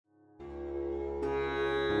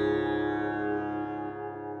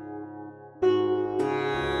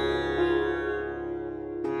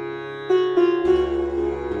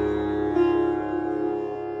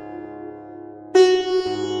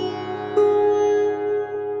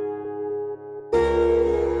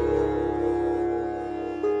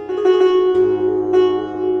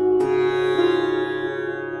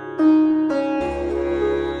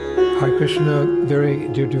Krishna, very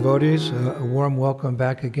dear devotees, a warm welcome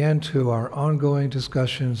back again to our ongoing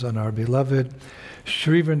discussions on our beloved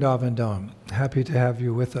Sri Vrindavan Dham. Happy to have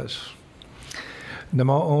you with us.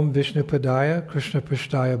 Namo Om Vishnu Padaya, Krishna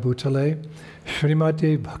Prishtaya Bhutale,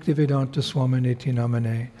 Srimati Bhaktivedanta Swami Niti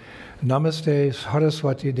Namane, Namaste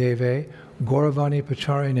Saraswati Deve, Gauravani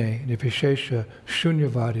Pacharine, Nivishesha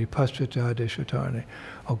Shunyavadi Paschata Deshatarne.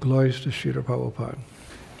 All glories to Srila Prabhupada.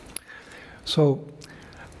 So,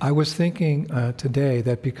 I was thinking today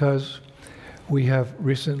that because we have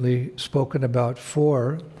recently spoken about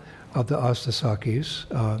 4 of the Astasakis,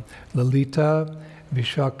 Lalita,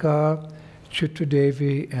 Vishaka,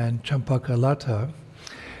 Chitradevi, and Champakalata,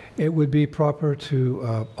 it would be proper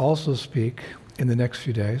to also speak in the next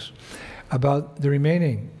few days about the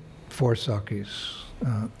remaining 4 Sakis,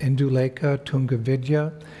 Indulekha,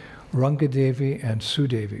 Tungavidya, Rangadevi, and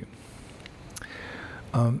Sudevi.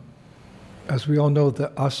 As we all know, the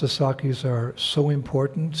Astasakis are so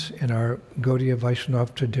important in our Gaudiya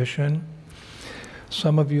Vaishnava tradition.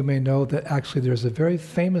 Some of you may know that actually there's a very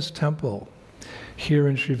famous temple here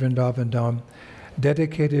in Sri Vrindavan Dham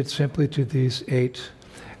dedicated simply to these 8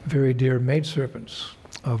 very dear maidservants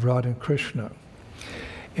of Radha and Krishna.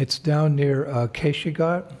 It's down near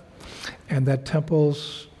Keshigat, and that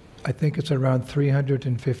temple's, I think it's around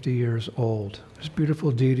 350 years old. There's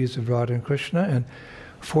beautiful deities of Radha and Krishna, and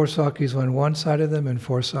 4 Sakis on one side of them and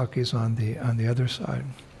 4 Sakis on the other side.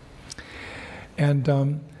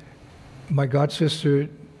 And my god sister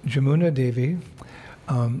Jamuna Devi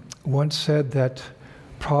once said that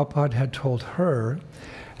Prabhupada had told her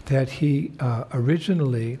that he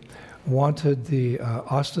originally wanted the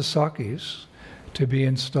Astasakis to be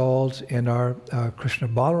installed in our Krishna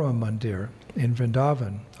Balaram Mandir in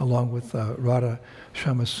Vrindavan, along with Radha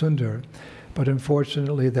Shamasundar. But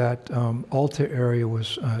unfortunately, that altar area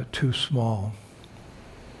was too small.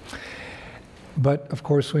 But of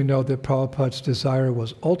course, we know that Prabhupada's desire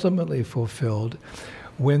was ultimately fulfilled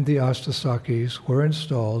when the Astasakis were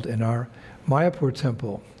installed in our Mayapur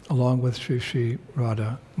temple, along with Sri Sri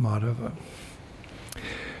Radha Madhava.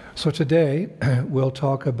 So today, we'll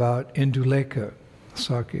talk about Indulekha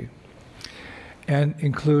Sakhi and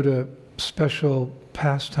include a special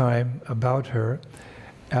pastime about her,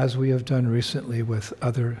 as we have done recently with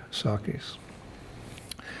other Sakis.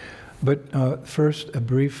 But first, a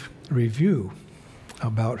brief review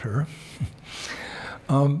about her.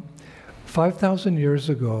 5,000 years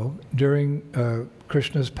ago, during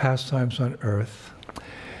Krishna's pastimes on earth,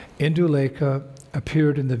 Indulekha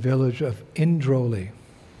appeared in the village of Indroli,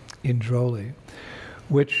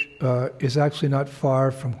 which is actually not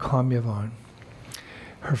far from Kamyavan.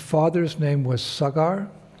 Her father's name was Sagar,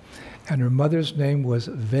 and her mother's name was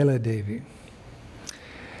Veladevi.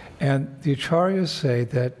 And the acharyas say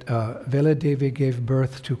that Veladevi gave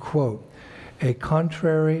birth to, quote, a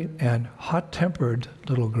contrary and hot-tempered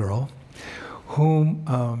little girl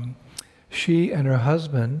whom she and her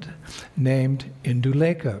husband named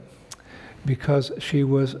Indulekha, because she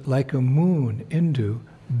was like a moon, Indu,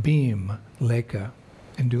 beam, Lekha,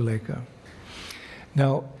 Indulekha.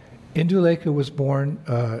 Now, Indulekha was born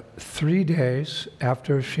 3 days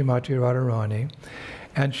after Srimati Radharani,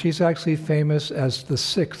 and she's actually famous as the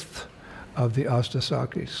 6th of the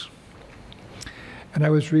Astasakis. And I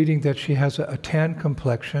was reading that she has a tan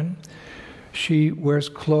complexion. She wears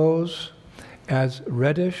clothes as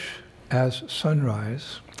reddish as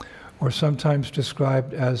sunrise, or sometimes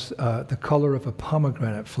described as the color of a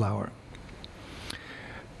pomegranate flower.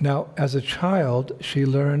 Now, as a child, she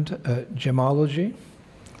learned gemology,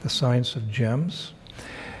 the science of gems,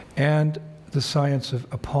 and the science of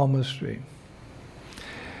palmistry.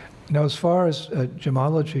 Now, as far as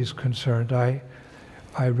gemology is concerned, I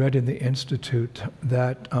read in the Institute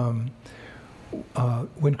that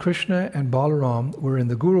when Krishna and Balaram were in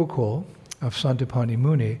the Gurukul of Santipani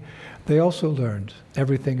Muni, they also learned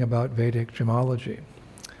everything about Vedic gemology.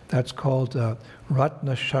 That's called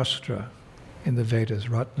Ratna Shastra in the Vedas,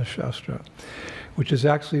 Ratna Shastra, which is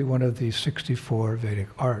actually one of the 64 Vedic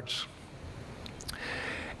arts.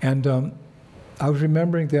 And I was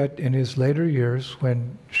remembering that in his later years,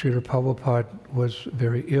 when Srila Prabhupada was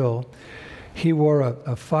very ill, he wore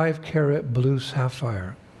a 5-carat blue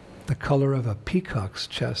sapphire, the color of a peacock's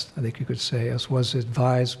chest, I think you could say, as was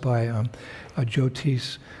advised by a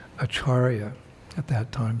Jyotish Acharya at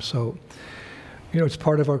that time. So, you know, it's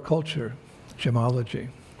part of our culture, gemology.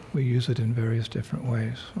 We use it in various different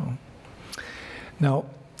ways. So. Now,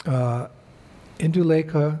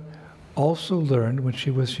 Indulekha also learned when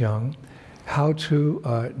she was young how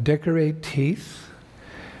to decorate teeth,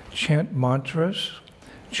 chant mantras,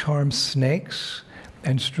 charm snakes,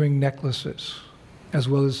 and string necklaces. as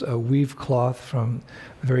well as weave cloth from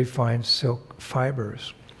very fine silk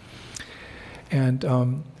fibers. And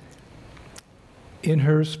in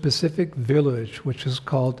her specific village, which is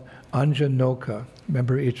called Anjanoka,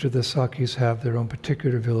 remember each of the Sakhis have their own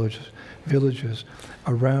particular villages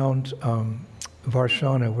around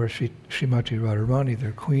Varshana, where Srimati Radharani,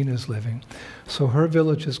 their queen, is living. So her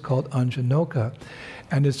village is called Anjanoka,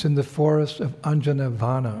 and it's in the forest of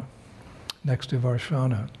Anjanavana, next to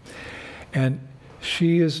Varshana. And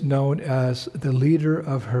she is known as the leader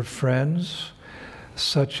of her friends,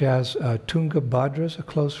 such as Tungabhadra, a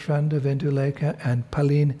close friend of Indulekha, and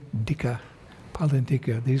Palindika.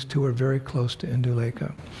 These two are very close to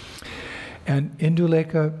Indulekha. And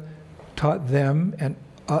Indulekha taught them and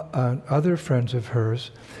other friends of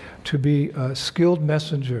hers to be skilled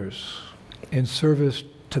messengers in service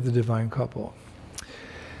to the divine couple.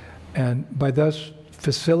 And by thus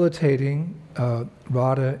facilitating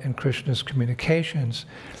Radha and Krishna's communications,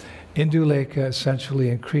 Indulekha essentially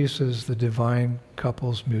increases the divine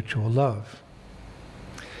couple's mutual love.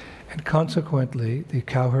 And consequently, the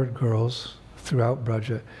cowherd girls throughout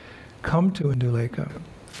Braja come to Indulekha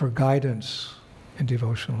for guidance in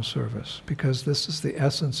devotional service, because this is the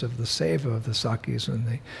essence of the seva of the Sakhis and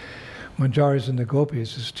the Manjaris and the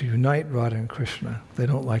Gopis, is to unite Radha and Krishna. They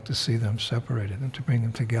don't like to see them separated and to bring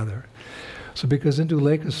them together. So because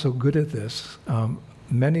Indulekha is so good at this,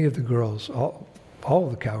 many of the girls, all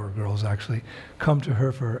of the cowherd girls actually, come to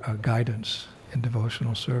her for guidance in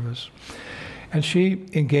devotional service. And she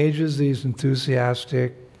engages these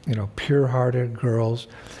enthusiastic, pure-hearted girls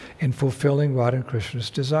in fulfilling Radha and Krishna's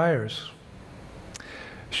desires.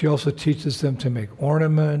 She also teaches them to make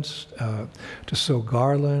ornaments, to sew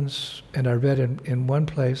garlands, and I read in one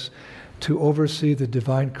place, to oversee the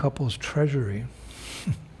divine couple's treasury.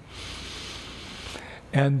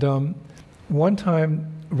 And one time,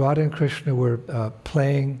 Radha and Krishna were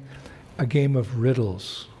playing a game of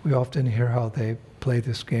riddles. We often hear how they play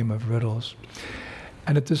this game of riddles.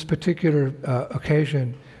 And at this particular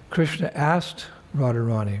occasion, Krishna asked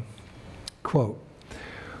Radharani, quote,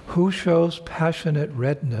 "Who shows passionate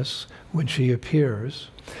redness when she appears,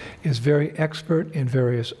 is very expert in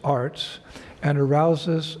various arts, and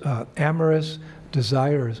arouses amorous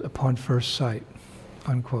desires upon first sight,"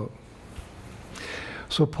 unquote.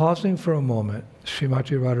 So pausing for a moment,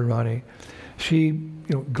 Srimati Radharani, she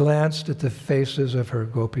glanced at the faces of her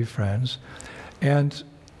gopi friends, and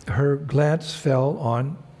her glance fell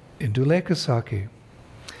on Indulekha Sakhi.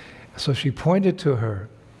 So she pointed to her,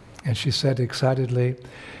 and she said excitedly,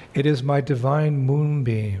 "It is my divine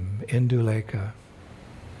moonbeam, Indulekha.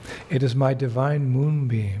 It is my divine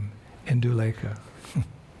moonbeam, Indulekha."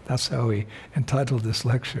 That's how he entitled this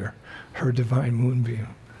lecture, Her Divine Moonbeam,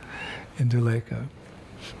 Indulekha.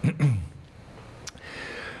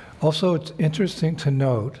 Also, it's interesting to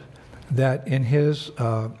note that in his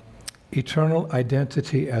eternal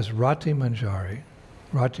identity as Rati Manjari,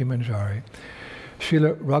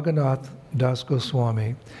 Srila Raghunath Das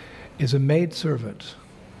Goswami is a maidservant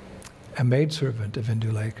of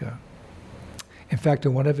Indulekha. In fact,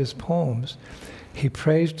 in one of his poems, he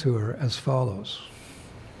prays to her as follows,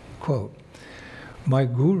 quote, "My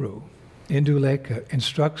guru, Indulekha,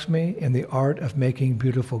 instructs me in the art of making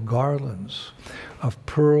beautiful garlands of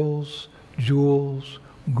pearls, jewels,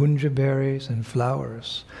 gunja berries, and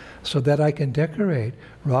flowers, so that I can decorate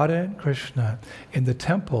Radha and Krishna in the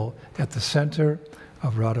temple at the center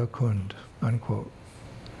of Radha Kund," unquote.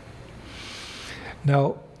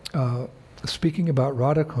 Now, speaking about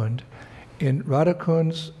Radha Kund, in Radha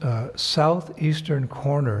Kund's southeastern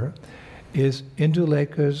corner is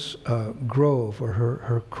Indulekha's grove, or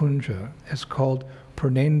her kunja. It's called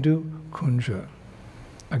Purnendu Kunja.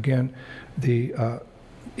 Again,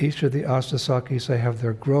 each of the Astasakis, they have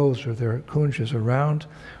their groves or their kunjas around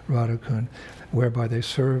Radha Kund, whereby they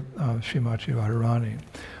serve Srimati Radharani.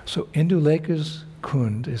 So Indulekha's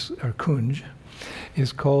kunj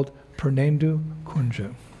is called Purnendu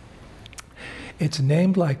Kunja. It's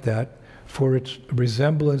named like that for its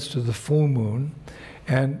resemblance to the full moon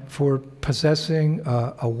and for possessing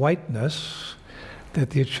a whiteness that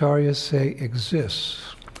the acharyas say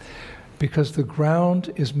exists, because the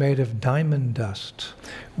ground is made of diamond dust,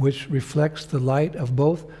 which reflects the light of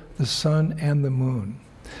both the sun and the moon,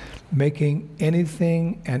 making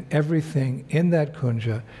anything and everything in that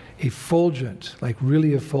kunja effulgent, like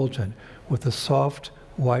really effulgent, with a soft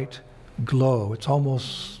white glow. It's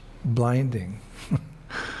almost blinding.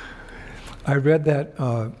 I read that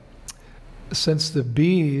since the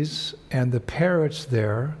bees and the parrots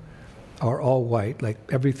there are all white, like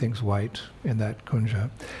everything's white in that kunja,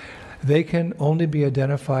 they can only be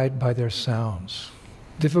identified by their sounds.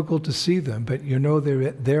 difficult to see them, but you know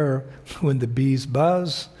they're there when the bees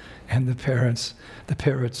buzz and the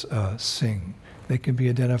parrots sing. They can be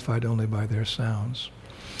identified only by their sounds.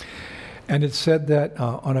 And it's said that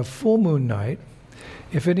on a full moon night,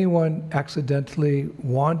 if anyone accidentally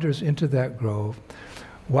wanders into that grove,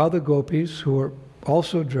 while the gopis, who are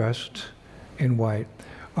also dressed in white,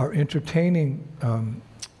 are entertaining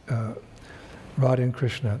Radha and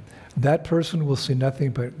Krishna, that person will see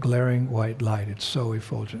nothing but glaring white light. It's so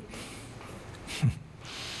effulgent.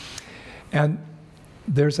 And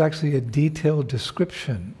there's actually a detailed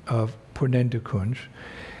description of Purnendu Kunj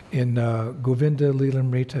in Govinda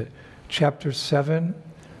Lilamrita, chapter 7,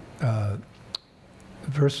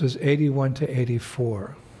 verses 81 to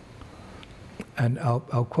 84. And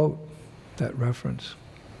I'll quote that reference.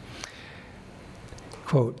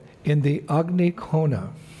 Quote, in the Agni Kona,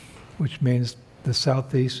 which means the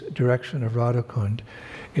southeast direction of Radhakund,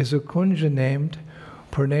 is a kunja named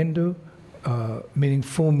Purnendu, meaning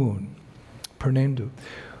full moon, Purnendu,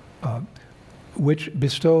 which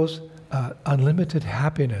bestows unlimited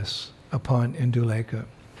happiness upon Indulekha.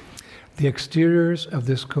 The exteriors of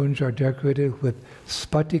this kunj are decorated with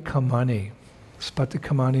spatikamani.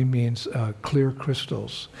 Spatikamani means clear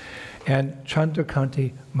crystals. And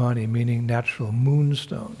chandrakanti mani, meaning natural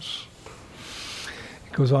moonstones.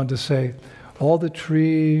 It goes on to say, all the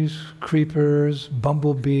trees, creepers,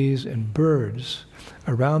 bumblebees, and birds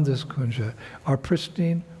around this kunja are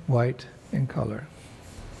pristine white in color,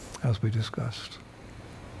 as we discussed.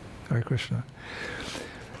 Hare Krishna.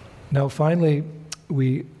 Now finally,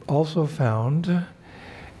 we also found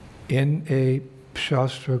in a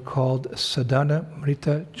shastra called Sadhana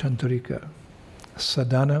Mrita Chandrika.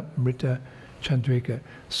 Sadhana Mrita Chandrika,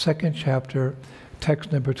 second chapter,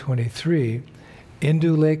 text number 23,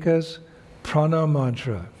 Indulekha's prana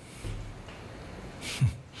mantra,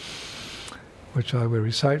 which I will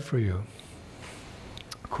recite for you.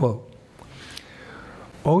 Quote,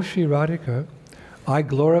 O Sri Radhika, I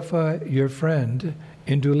glorify your friend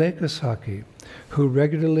Indulekha Sakhi, who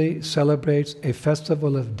regularly celebrates a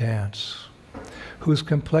festival of dance, whose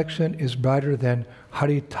complexion is brighter than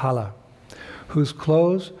haritala, whose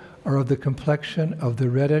clothes are of the complexion of the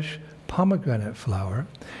reddish pomegranate flower,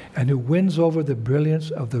 and who wins over the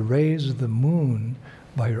brilliance of the rays of the moon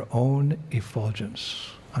by her own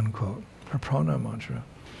effulgence, unquote. Her prana mantra.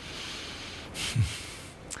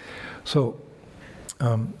 So,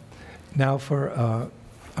 now for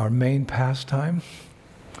our main pastime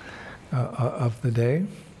of the day.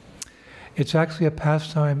 It's actually a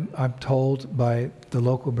pastime, I'm told, by the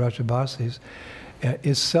local Brajabasis,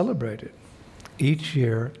 is celebrated each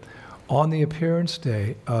year on the appearance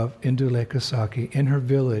day of Indulekha Sakhi in her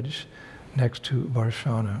village next to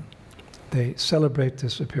Varshana. They celebrate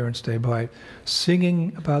this appearance day by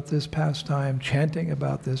singing about this pastime, chanting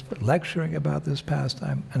about this, but lecturing about this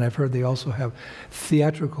pastime, and I've heard they also have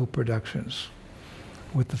theatrical productions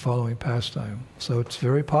with the following pastime. So it's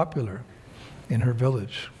very popular in her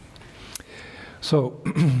village. So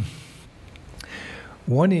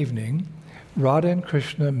one evening, Radha and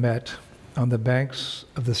Krishna met on the banks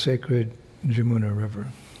of the sacred Jamuna River.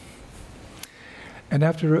 And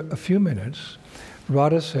after a few minutes,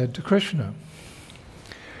 Radha said to Krishna,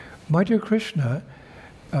 my dear Krishna,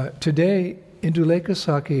 today Indulekha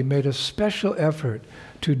Sakhi made a special effort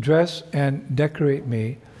to dress and decorate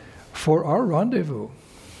me for our rendezvous.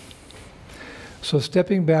 So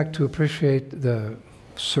stepping back to appreciate the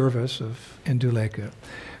service of Indulekha,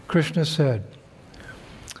 Krishna said,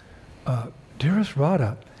 dearest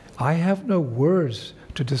Radha, I have no words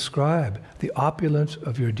to describe the opulence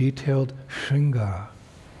of your detailed shringara.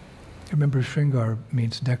 Remember, shringara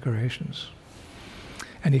means decorations.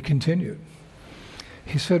 And he continued.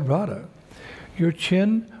 He said, Radha, your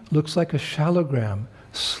chin looks like a shalogram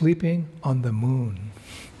sleeping on the moon.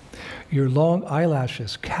 Your long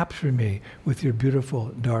eyelashes capture me with your beautiful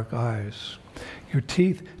dark eyes. Your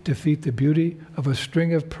teeth defeat the beauty of a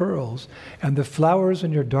string of pearls, and the flowers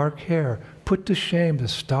in your dark hair put to shame the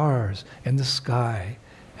stars in the sky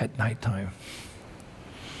at nighttime.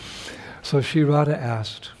 So Sri Radha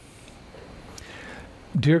asked,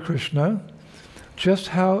 dear Krishna, just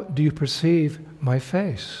how do you perceive my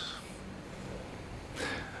face?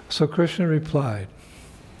 So Krishna replied,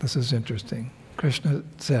 this is interesting. Krishna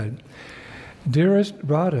said, dearest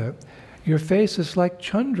Radha, your face is like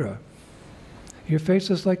Chandra. Your face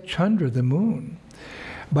is like Chandra, the moon.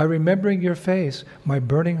 By remembering your face, my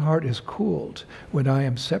burning heart is cooled when I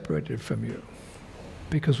am separated from you.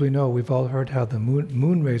 Because we know, we've all heard how the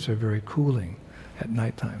moon rays are very cooling at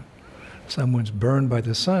nighttime. Someone's burned by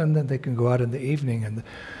the sun, then they can go out in the evening and the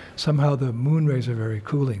somehow the moon rays are very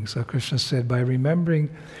cooling. So Krishna said, by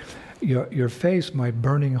remembering your face, my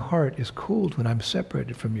burning heart is cooled when I'm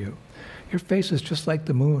separated from you. Your face is just like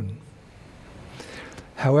the moon.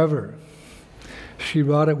 However, Sri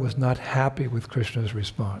Radha was not happy with Krishna's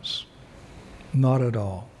response. Not at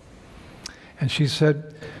all. And she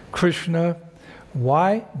said, Krishna,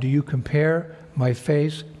 why do you compare my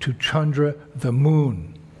face to Chandra, the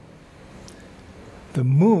moon? The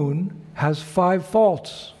moon has 5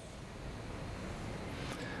 faults.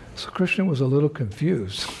 So Krishna was a little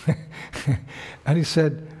confused. And he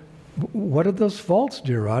said, what are those faults,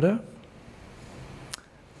 dear Radha?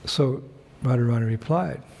 So Radharani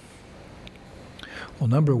replied, well,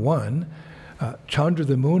 number 1, Chandra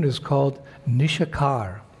the moon is called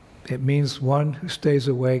Nishakar. It means one who stays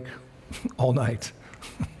awake all night.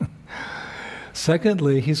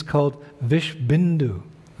 Secondly, he's called Vishbindu.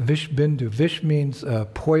 Vishbindu. Vish means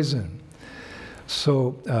poison.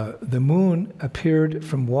 So the moon appeared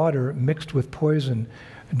from water mixed with poison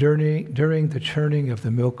during the churning of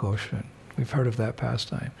the milk ocean. We've heard of that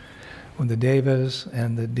pastime. When the devas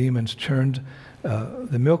and the demons churned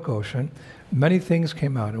the milk ocean, many things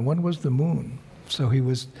came out, and one was the moon. So he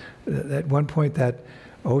was, at one point that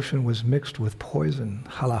ocean was mixed with poison,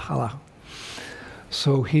 hala hala.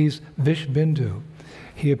 So he's Vishbindu.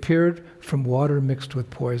 He appeared from water mixed with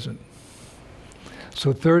poison.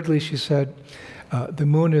 So thirdly, she said, the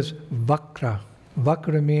moon is Vakra.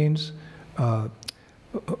 Vakra means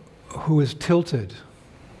who is tilted.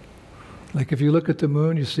 Like if you look at the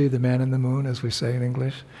moon, you see the man in the moon, as we say in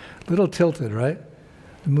English. Little tilted, right?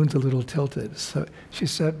 The moon's a little tilted. So she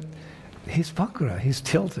said, he's Vakra, he's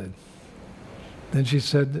tilted. Then she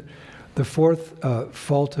said, the 4th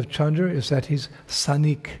fault of Chandra is that he's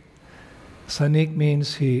Sanik. Sanik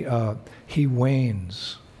means he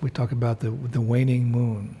wanes. We talk about the waning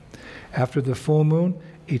moon. After the full moon,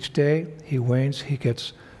 each day he wanes, he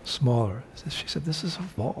gets smaller. She said, this is a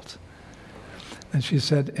fault. And she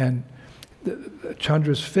said, and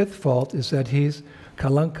Chandra's 5th fault is that he's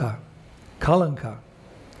Kalanka. Kalanka.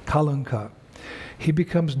 Kalanka. He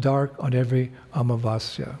becomes dark on every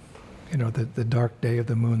Amavasya. You know, the dark day of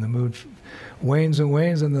the moon. The moon wanes and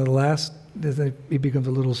wanes, and the last, he becomes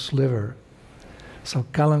a little sliver. So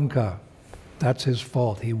Kalanka, that's his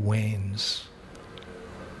fault. He wanes.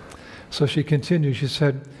 So she continued. She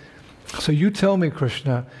said, so you tell me,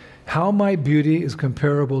 Krishna, how my beauty is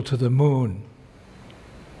comparable to the moon.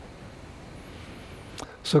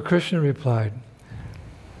 So Krishna replied,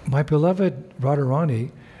 my beloved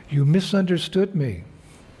Radharani, you misunderstood me.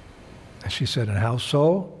 And she said, and how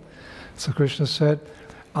so? So Krishna said,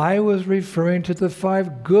 I was referring to the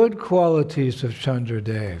 5 good qualities of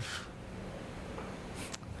Chandradev.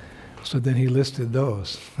 So then he listed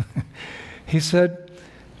those. He said,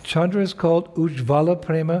 Chandra is called Ujvala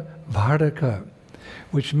Prema Vardaka,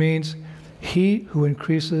 which means he who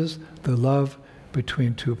increases the love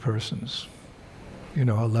between 2 persons. You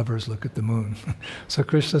know how lovers look at the moon. So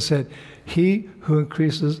Krishna said, he who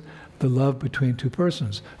increases the love between 2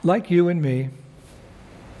 persons, like you and me.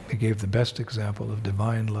 He gave the best example of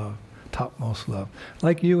divine love, topmost love,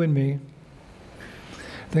 like you and me.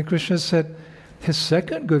 Then Krishna said, his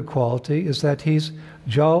 2nd good quality is that he's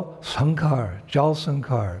Jal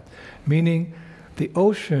Sankar, meaning the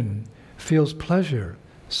ocean feels pleasure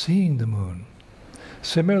seeing the moon.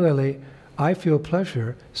 Similarly, I feel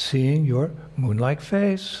pleasure seeing your moon-like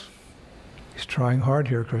face. He's trying hard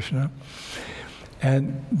here, Krishna.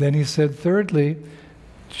 And then he said, thirdly,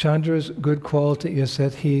 Chandra's good quality is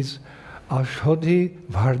that he's Ashodhi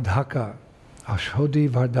Vardhaka,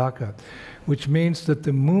 which means that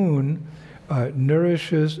the moon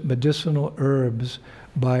nourishes medicinal herbs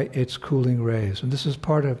by its cooling rays. And this is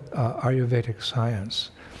part of Ayurvedic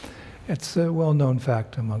science. It's a well-known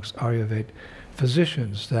fact amongst Ayurvedic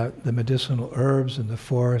physicians that the medicinal herbs in the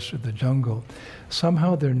forest or the jungle,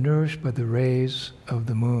 somehow they're nourished by the rays of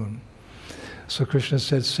the moon. So Krishna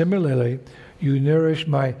said, similarly, you nourish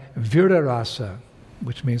my Vira rasa,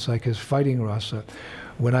 which means like his fighting rasa,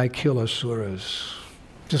 when I kill asuras.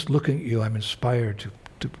 Just looking at you, I'm inspired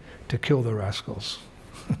to kill the rascals.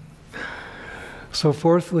 So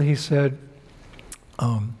fourthly, he said,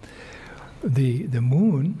 the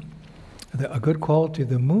moon, a good quality of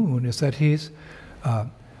the moon is that he's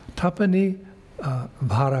Tapani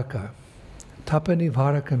Varaka. Tapani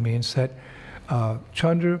Varaka means that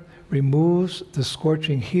Chandra removes the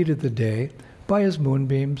scorching heat of the day by his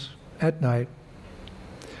moonbeams at night.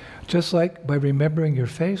 Just like by remembering your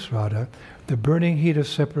face, Radha, the burning heat of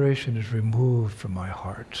separation is removed from my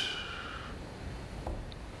heart.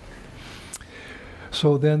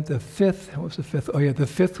 So then the fifth, what was the fifth? Oh yeah, the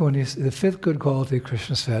fifth one is, the fifth good quality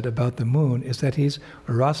Krishna said about the moon is that he's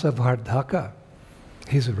rasavardhaka.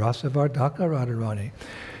 He's a rasavardhaka, Radharani.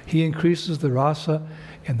 He increases the rasa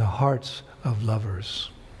in the hearts of lovers.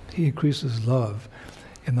 He increases love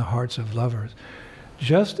in the hearts of lovers.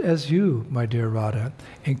 Just as you, my dear Radha,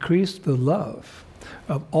 increased the love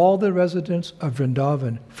of all the residents of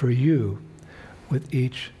Vrindavan for you with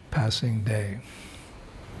each passing day.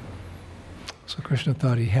 So Krishna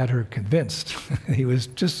thought he had her convinced. He was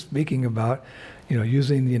just speaking about,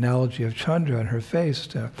 using the analogy of Chandra and her face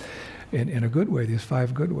in a good way, these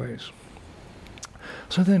 5 good ways.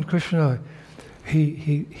 So then Krishna,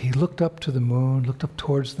 he looked up to the moon, looked up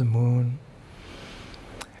towards the moon,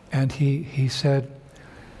 and he said,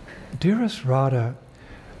 "Dearest Radha,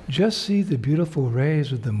 just see the beautiful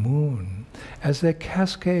rays of the moon as they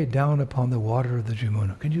cascade down upon the water of the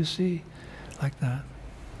Jamuna." Can you see like that?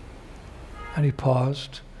 And he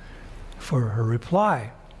paused for her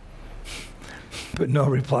reply, but no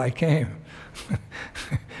reply came.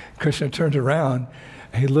 Krishna turned around,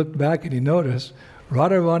 and he looked back and he noticed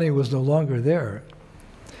Radharani was no longer there.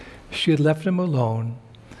 She had left him alone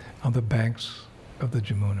on the banks of the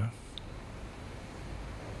Jamuna.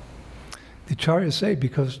 The Acharyas say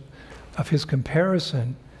because of his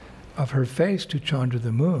comparison of her face to Chandra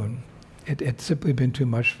the moon, it had simply been too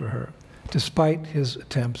much for her, despite his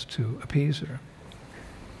attempts to appease her.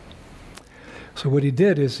 So what he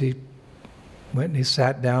did is he went and he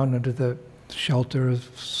sat down under the shelter of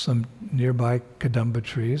some nearby Kadamba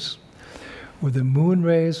trees, where the moon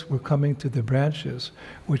rays were coming to the branches,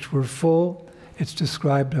 which were full, it's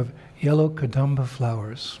described, of yellow Kadamba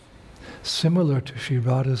flowers, similar to Sri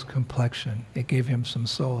Radha's complexion. It gave him some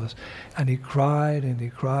solace. And he cried and he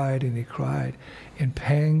cried and he cried in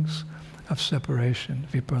pangs of separation,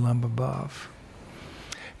 vipralamba bhav.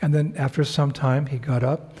 And then after some time he got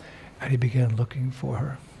up and he began looking for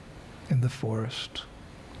her in the forest.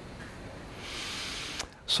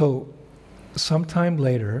 So sometime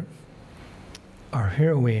later, our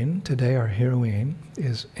heroine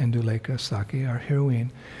is Indulekha Sakhi. Our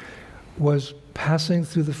heroine was passing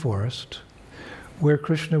through the forest where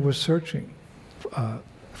Krishna was searching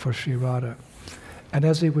for Sri Radha. And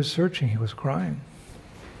as he was searching, he was crying,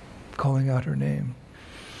 calling out her name.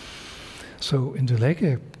 So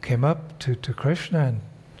Indulekha came up to Krishna and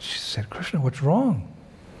she said, "Krishna, what's wrong?"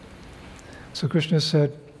 So Krishna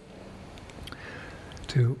said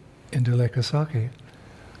to Indulekha Sakhi,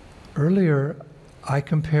 "Earlier I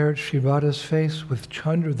compared Sri Radha's face with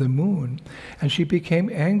Chandra the moon, and she became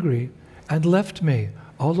angry and left me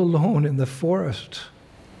all alone in the forest."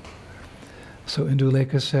 So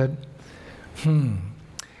Indulekha said,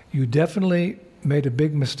 "You definitely made a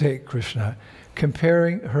big mistake, Krishna,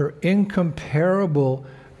 comparing her incomparable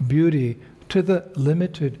beauty to the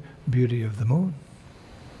limited beauty of the moon.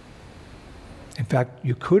 In fact,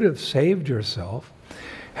 you could have saved yourself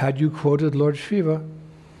had you quoted Lord Shiva,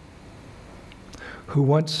 who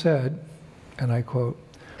once said, and I quote,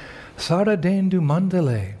 "Saradendu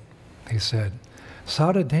mandale," he said,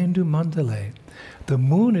 "Saradendu mandale, the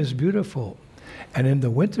moon is beautiful, and in the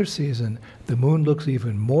winter season, the moon looks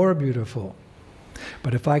even more beautiful.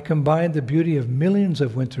 But if I combine the beauty of millions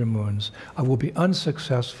of winter moons, I will be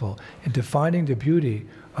unsuccessful in defining the beauty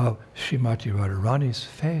of Srimati Radharani's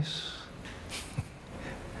face."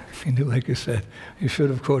 Indulekha said, "You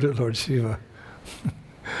should have quoted Lord Shiva."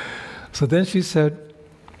 So then she said,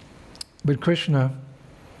 "But Krishna,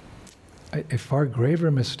 a far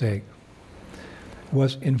graver mistake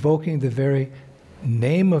was invoking the very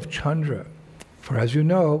name of Chandra. For as you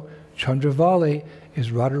know, Chandravali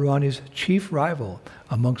is Radharani's chief rival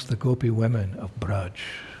amongst the gopi women of Braj."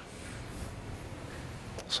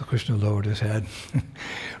 So Krishna lowered his head,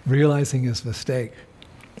 realizing his mistake.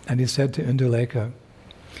 And he said to Indulekha,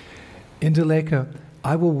 "Indulekha,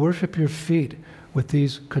 I will worship your feet with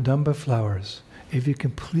these Kadamba flowers, if you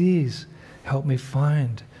can please help me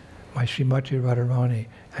find my Srimati Radharani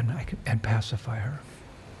and pacify her.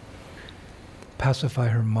 Pacify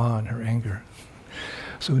her man, her anger."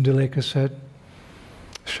 So Indulekha said,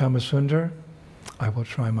 "Shyamasundar, I will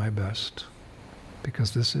try my best."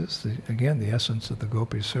 Because this is, again, the essence of the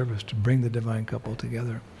gopi service, to bring the divine couple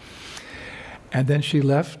together. And then she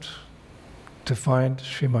left to find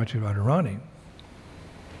Srimati Radharani.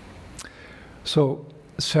 So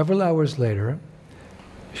several hours later,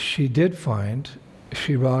 she did find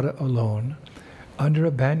Sri Radha alone under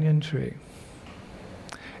a banyan tree.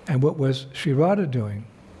 And what was Sri Radha doing?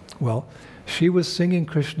 Well, she was singing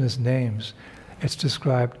Krishna's names. It's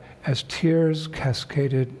described as tears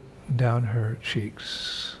cascaded down her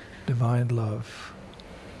cheeks. Divine love.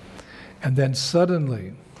 And then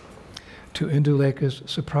suddenly, to Indulekha's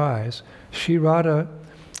surprise, Sri Radha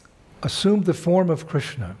assumed the form of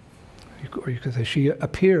Krishna. Or you could say she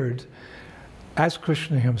appeared as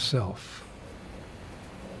Krishna himself.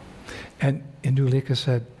 And Indulekha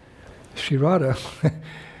said, Sri Radha,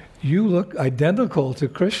 you look identical to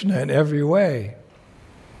Krishna in every way.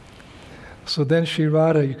 So then Sri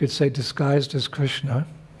Radha, you could say, disguised as Krishna,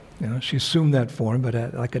 she assumed that form,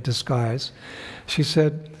 but like a disguise. She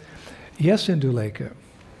said, yes, Indulekha,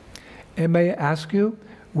 and may I ask you,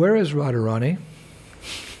 where is Radharani?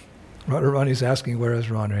 Radharani's asking, where is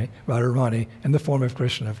Radharani, in the form of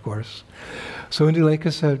Krishna, of course. So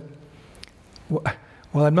Indulekha said, well,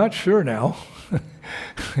 I'm not sure now.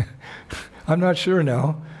 I'm not sure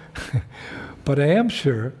now, but I am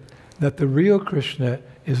sure that the real Krishna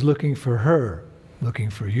is looking for her, looking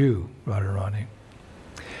for you, Radharani.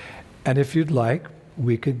 And if you'd like,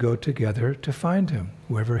 we could go together to find him,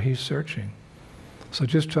 wherever he's searching. So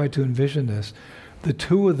just try to envision this. The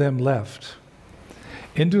two of them left,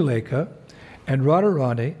 Indulekha and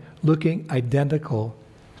Radharani, looking identical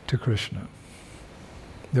to Krishna.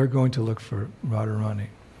 They're going to look for Radharani.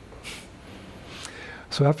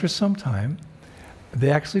 So after some time, they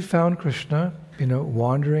actually found Krishna,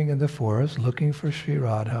 wandering in the forest, looking for Sri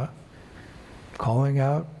Radha, calling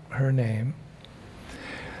out her name.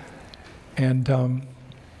 And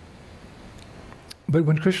but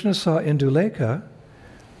when Krishna saw Indulekha,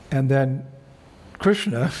 and then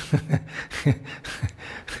Krishna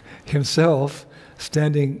himself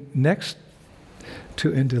standing next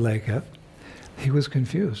to Indulekha, he was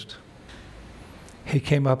confused. He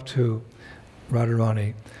came up to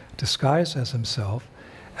Radharani, disguised as himself,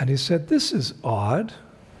 and he said, this is odd.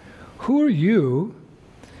 Who are you?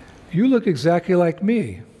 You look exactly like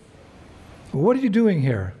me. What are you doing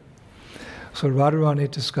here? So Radharani,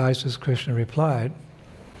 disguised as Krishna, replied,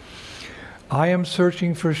 I am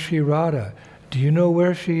searching for Sri Radha. Do you know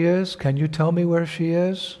where she is? Can you tell me where she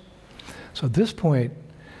is? So at this point,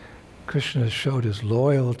 Krishna showed his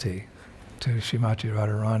loyalty to Srimati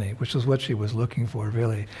Radharani, which is what she was looking for,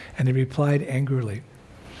 really. And he replied angrily,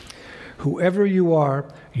 whoever you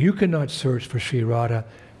are, you cannot search for Sri Radha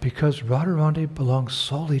because Radharani belongs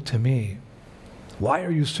solely to me. Why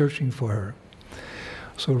are you searching for her?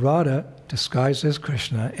 So Radha, disguised as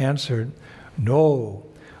Krishna, answered, no,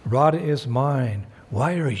 Radha is mine.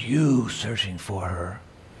 Why are you searching for her?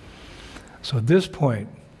 So at this point,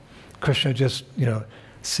 Krishna just,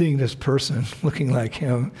 seeing this person looking like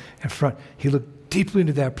him in front, he looked deeply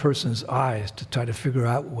into that person's eyes to try to figure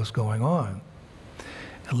out what was going on.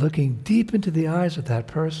 And looking deep into the eyes of that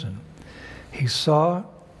person, he saw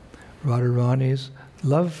Radharani's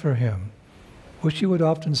love for him, which you would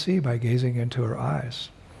often see by gazing into her eyes.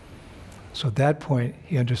 So at that point,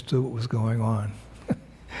 he understood what was going on.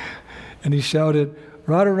 And he shouted,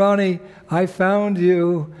 Radharani, I found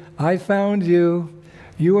you, I found you.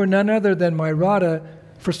 You are none other than my Radha,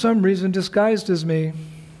 for some reason disguised as me.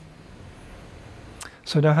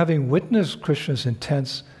 So now, having witnessed Krishna's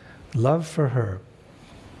intense love for her,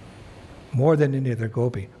 more than any other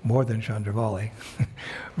gopi, more than Chandravali,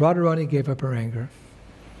 Radharani gave up her anger,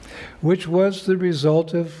 which was the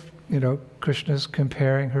result of, Krishna's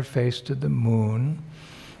comparing her face to the moon,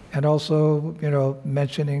 and also,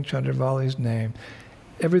 mentioning Chandravali's name.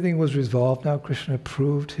 Everything was resolved. Now Krishna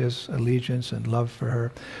proved his allegiance and love for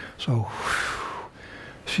her. So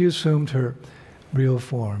she assumed her real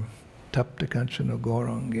form. Tapta Kanchana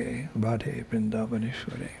Gaurange Radhe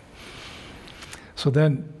Vrindavaneshware. So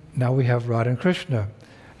then, now we have Radha and Krishna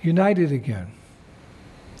united again.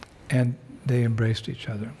 And they embraced each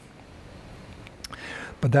other.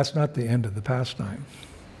 But that's not the end of the pastime.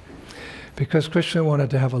 Because Krishna wanted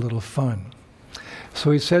to have a little fun.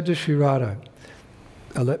 So he said to Sri Radha,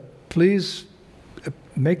 please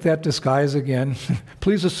make that disguise again.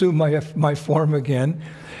 Please assume my form again.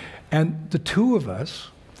 And the two of us,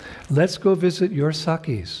 let's go visit your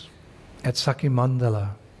Sakhis at Sakhi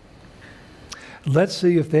Mandala. Let's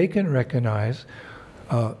see if they can recognize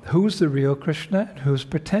who's the real Krishna and who's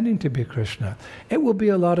pretending to be Krishna. It will be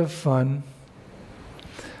a lot of fun.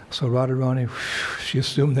 So Radharani, she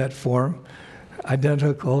assumed that form,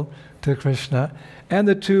 identical to Krishna. And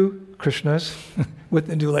the two Krishnas, with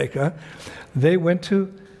Indulekha, they went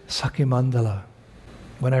to Sakhi Mandala.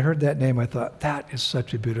 When I heard that name, I thought, that is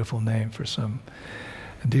such a beautiful name for some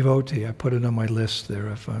devotee. I put it on my list there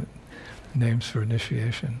of names for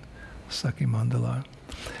initiation, Sakhi Mandala.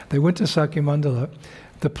 They went to Sakhi Mandala,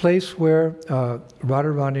 the place where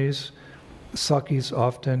Radharani's Sakhis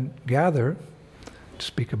often gather to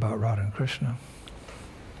speak about Radha and Krishna.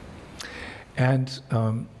 And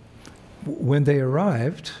when they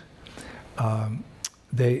arrived,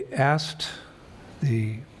 they asked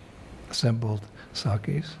the assembled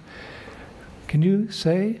Sakhis, can you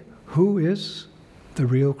say who is the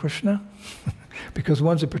real Krishna? Because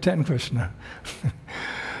one's a pretend Krishna.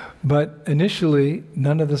 But initially,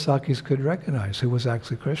 none of the Sakhis could recognize who was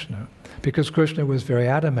actually Krishna, because Krishna was very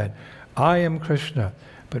adamant. I am Krishna.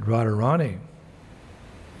 But Radharani,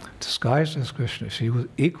 disguised as Krishna, she was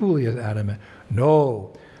equally as adamant.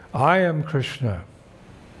 No, I am Krishna.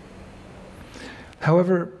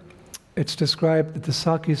 However, it's described that the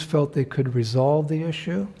Sakhis felt they could resolve the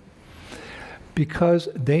issue because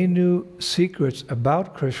they knew secrets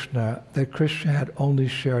about Krishna that Krishna had only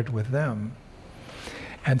shared with them.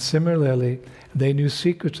 And similarly, they knew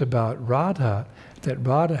secrets about Radha that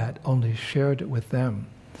Radha had only shared with them.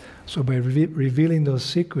 So by revealing those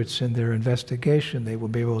secrets in their investigation, they will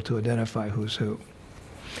be able to identify who's who.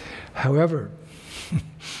 However,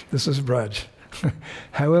 this is Braj.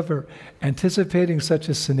 However, anticipating such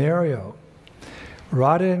a scenario,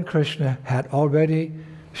 Radha and Krishna had already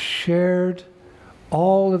shared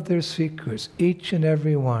all of their secrets, each and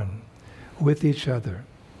every one, with each other.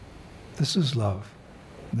 This is love.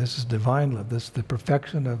 This is divine love. This is the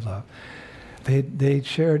perfection of love. They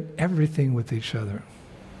shared everything with each other.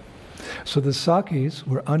 So the Sakhis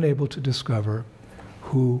were unable to discover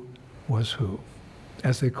who was who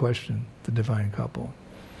as they questioned the divine couple.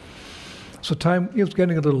 So time, it was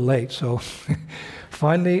getting a little late, so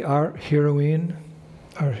finally our heroine,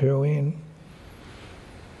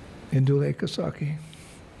 Indulekha Sakhi,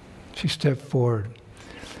 she stepped forward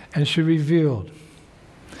and she revealed,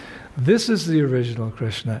 this is the original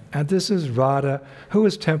Krishna, and this is Radha, who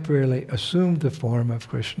has temporarily assumed the form of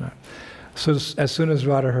Krishna. So as soon as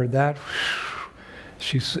Radha heard that,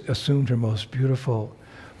 she assumed her most beautiful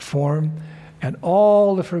form, and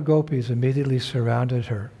all of her gopis immediately surrounded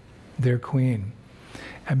her, their queen,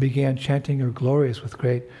 and began chanting her glories with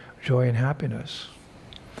great joy and happiness.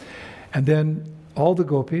 And then all the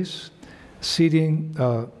gopis, seating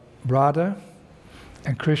Radha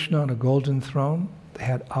and Krishna on a golden throne, they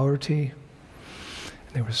had arati,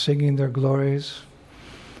 and they were singing their glories,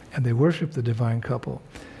 and they worshiped the divine couple,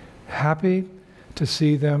 happy to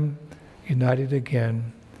see them united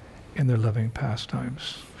again in their loving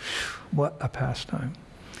pastimes. What a pastime.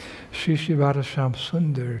 Shri Radha Sham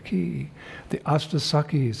Sundar ki, the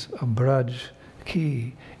Astasakhis of Braj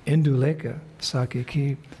ki, Indulekha Sakhi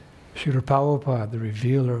ki, Shri Prabhupada, the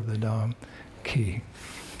revealer of the Dham ki.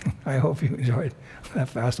 I hope you enjoyed that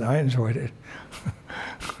fast. I enjoyed it.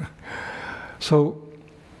 So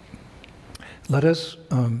let us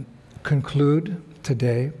conclude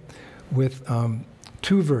today with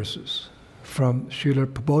two verses from Srila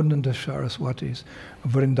Prabodhananda Saraswati's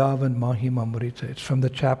Vrindavan Mahimamrita. It's from the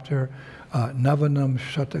chapter Navanam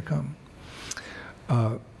Shatakam,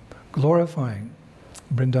 glorifying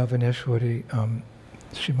Vrindavaneshwari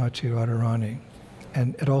Srimati Radharani.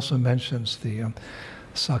 And it also mentions the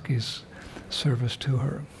Sakhi's service to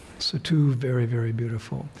her. So two very, very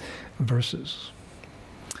beautiful verses.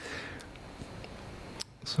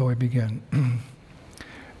 So I begin.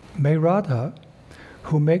 May Radha,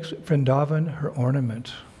 who makes Vrindavan her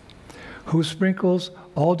ornament, who sprinkles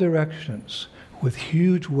all directions with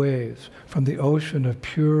huge waves from the ocean of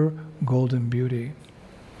pure golden beauty,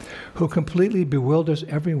 who completely bewilders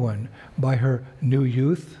everyone by her new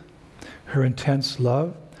youth, her intense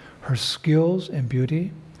love, her skills and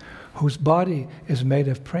beauty, whose body is made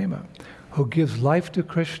of prema, who gives life to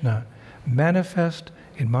Krishna, manifest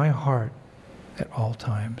in my heart at all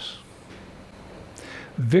times.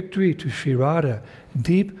 Victory to Sri Radha,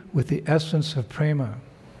 deep with the essence of prema.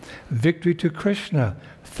 Victory to Krishna,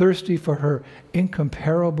 thirsty for her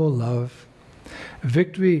incomparable love.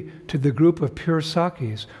 Victory to the group of pure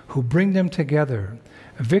Sakhis who bring them together.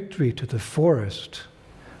 Victory to the forest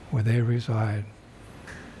where they reside.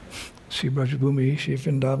 Shri Brajabhumi, Shri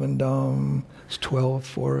Vrindavan Dham, 12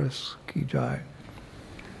 forests, ki jai.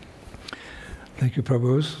 Thank you,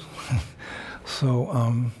 Prabhus.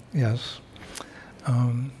 So, yes.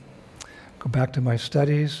 Go back to my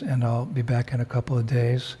studies, and I'll be back in a couple of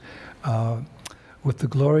days with the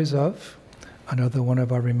glories of another one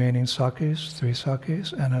of our remaining Sakhis, 3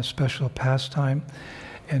 Sakhis, and a special pastime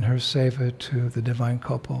in her seva to the divine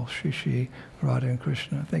couple, Shri Radha and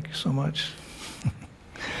Krishna. Thank you so much.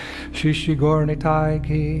 Shri Gaur Nitai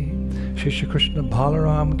ki, Shri Krishna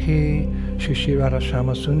Balaram ki, Shri Radha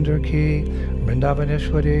Shama Sundar ki,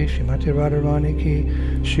 Vrindavaneshwari, Srimati Radharani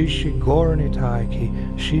ki, Shri Gaur Nitai ki,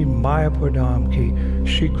 Shri Mayapur Dham ki,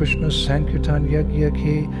 Shri Krishna Sankirtan Yajna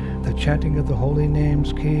ki, the chanting of the holy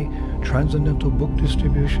names ki, Transcendental Book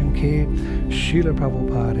Distribution Ki, Srila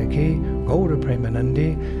Prabhupada Ki, Gaura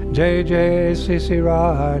Premanandi, Jai Jai Sri Sri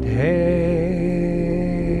Radhe.